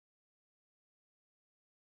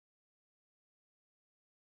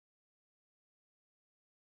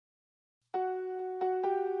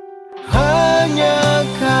hanya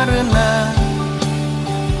karena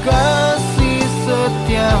kasih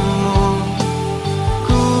setiamu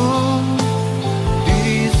ku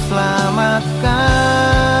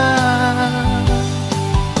diselamatkan,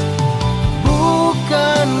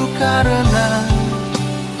 bukan karena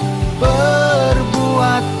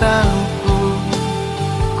perbuatanku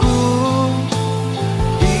ku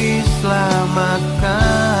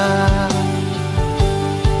diselamatkan.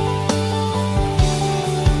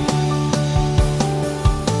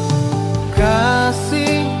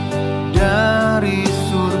 Kasih dari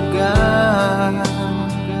surga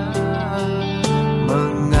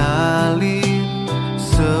mengalir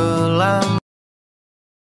selama.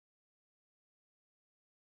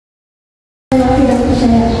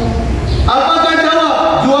 Apakah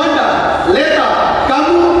jawab Juanda, Leta,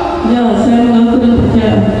 kamu? Ya, saya mengaku dan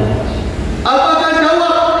percaya. Apakah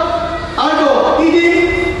jawab Aldo,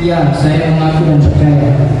 Idi? Ya, saya mengaku dan percaya.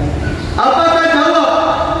 Apakah jawab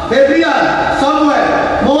Febrian, Samuel,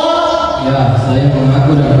 Moa? Ya, saya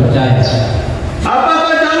mengaku dan percaya.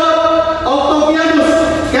 Apakah jawab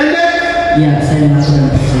Octavianus, Kendek? Ya, saya mengaku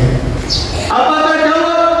dan percaya. Apakah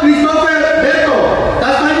jawab Christopher, Beto,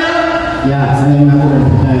 Tasmania? Ya, saya mengaku dan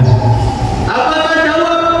percaya. Apakah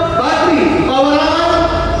jawab Bakri, Pawarangan?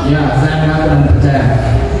 Ya, saya mengaku dan percaya.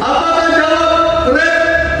 Apakah jawab Red,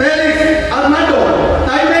 Felix, Armando,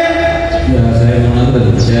 Taime? Ya, saya mengaku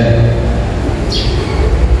dan percaya.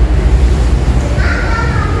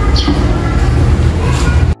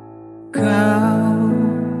 Kau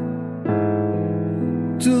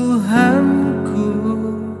Tuhanku,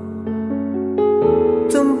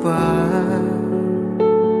 tempat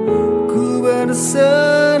ku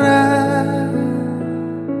berserah.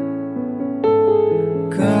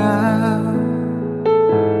 Kau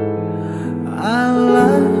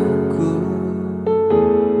Allahku,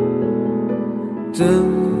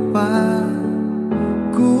 tempat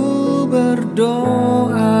ku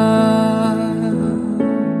berdoa.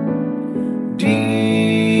 Di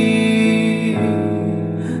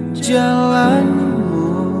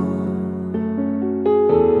jalanmu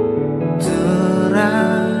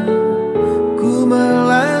terang ku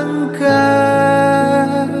melangkah,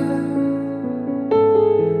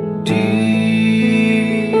 di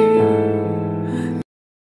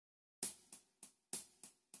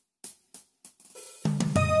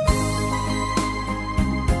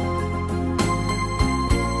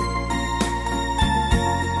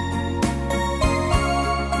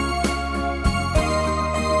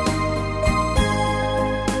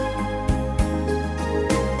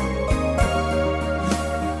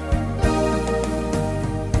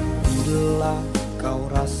bila kau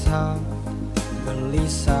rasa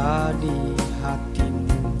gelisah di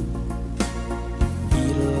hatimu,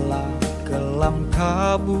 bila kelam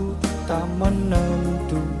kabut tak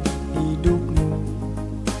menentu hidupmu,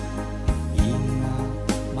 ingat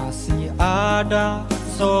masih ada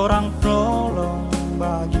seorang penolong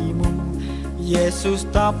bagimu. Yesus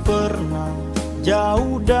tak pernah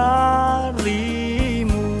jauh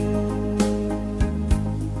darimu.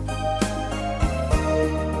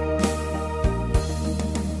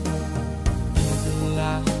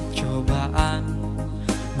 Bila cobaan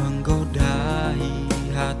menggodai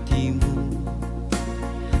hatimu,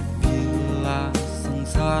 bila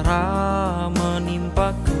sengsara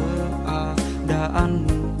menimpa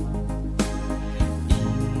keadaanmu,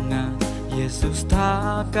 ingat Yesus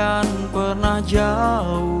takkan pernah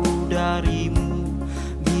jauh darimu.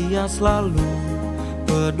 Dia selalu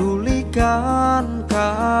pedulikan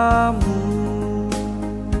kamu.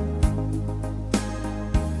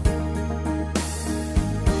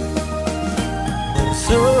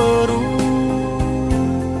 Berseru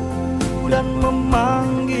dan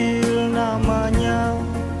memanggil namanya,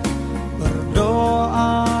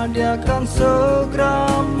 berdoa dia akan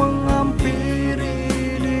segera menghampiri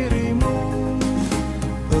dirimu.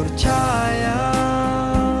 Percaya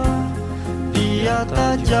dia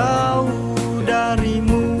tak jauh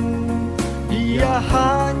darimu, dia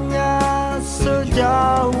hanya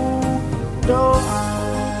sejauh doa.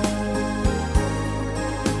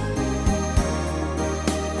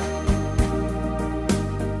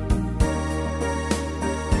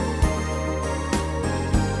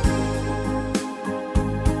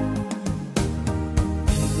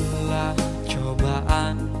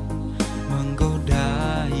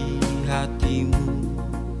 Menggodai hatimu,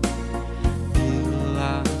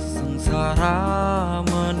 bila sengsara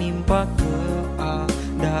menimpa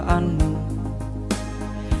keadaanmu,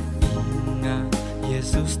 ingat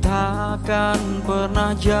Yesus takkan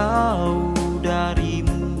pernah jauh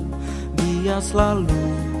darimu. Dia selalu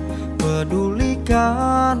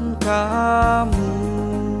pedulikan kamu.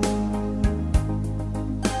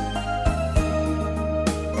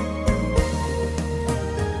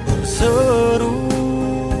 berseru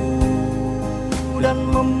dan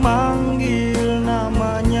memanggil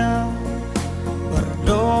namanya,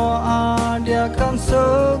 berdoa dia akan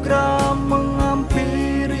segera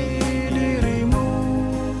menghampiri dirimu.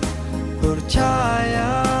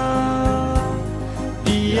 Percaya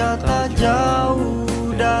dia tak jauh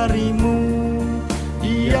darimu,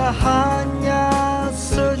 dia hanya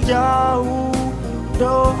sejauh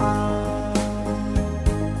doa.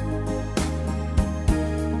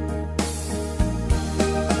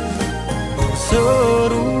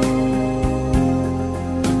 Berseru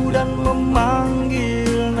dan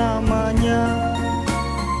memanggil namanya,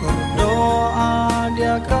 berdoa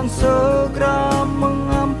dia akan segera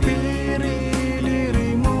menghampiri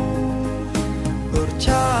dirimu.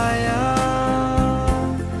 Percaya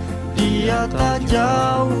dia tak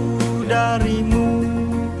jauh darimu,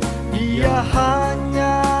 dia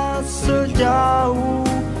hanya sejauh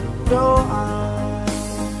doa.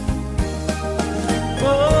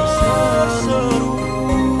 Berseru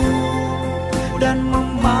dan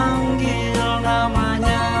memanggil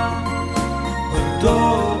namanya,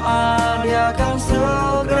 berdoa dia akan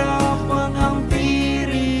segera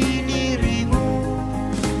menghampiri dirimu.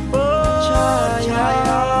 Percaya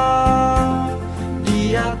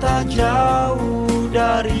dia tak jauh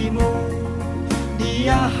darimu,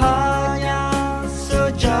 dia hanya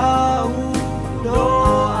sejauh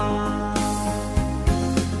doa.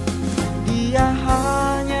 Dia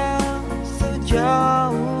hanya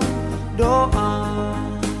sejauh doa.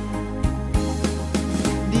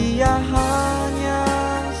 Dia hanya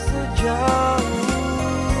sejauh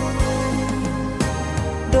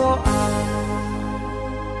doa.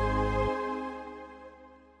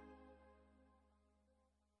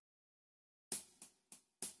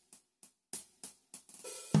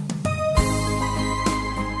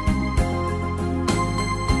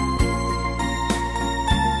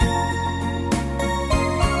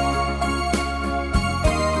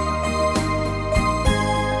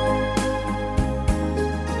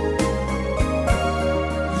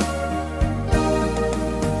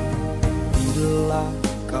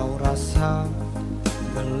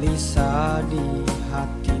 Gelisah di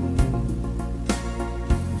hatimu,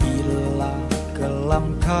 bila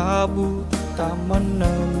kelam kabut tak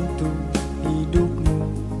menentu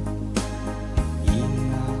hidupmu,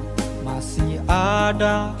 ingat masih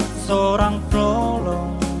ada seorang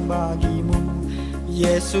penolong bagimu.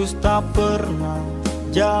 Yesus tak pernah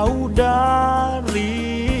jauh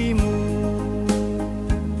darimu.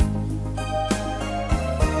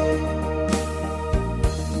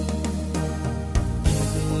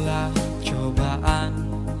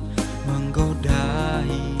 Cobaan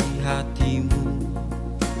menggodai hatimu,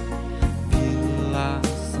 bila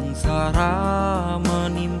sengsara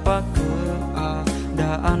menimpa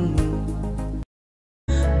keadaanmu,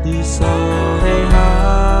 di sore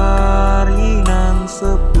hari nan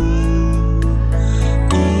sepi,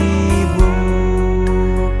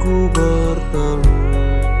 ibuku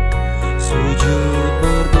berteluh, sujud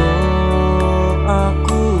berdoa,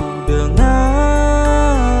 ku dengar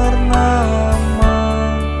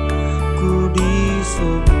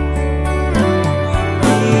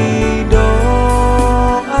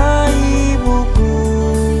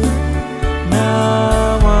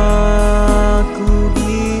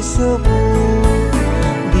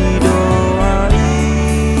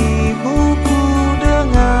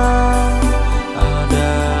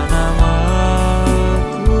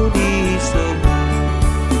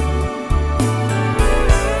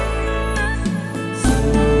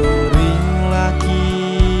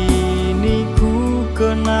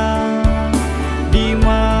di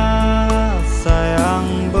masa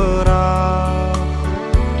yang berat,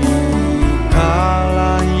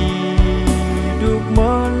 dikala hidup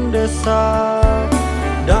mendesak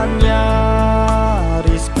dan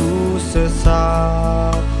nyaris ku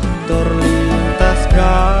sesat, terlintas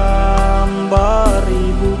gambar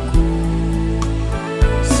ibuku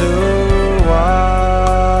sewaktu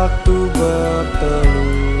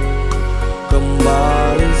berteluh,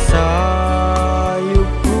 kembali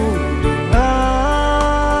sayupku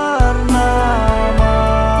dengar namaku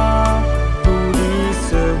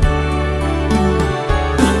disebut,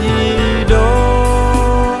 di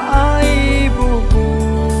doa ibu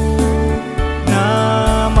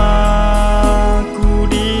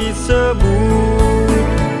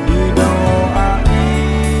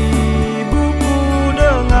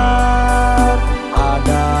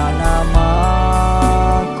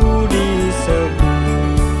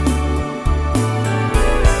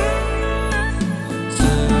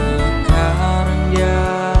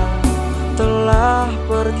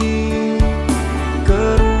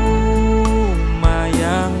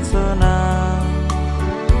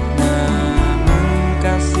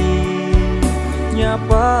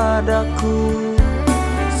padaku.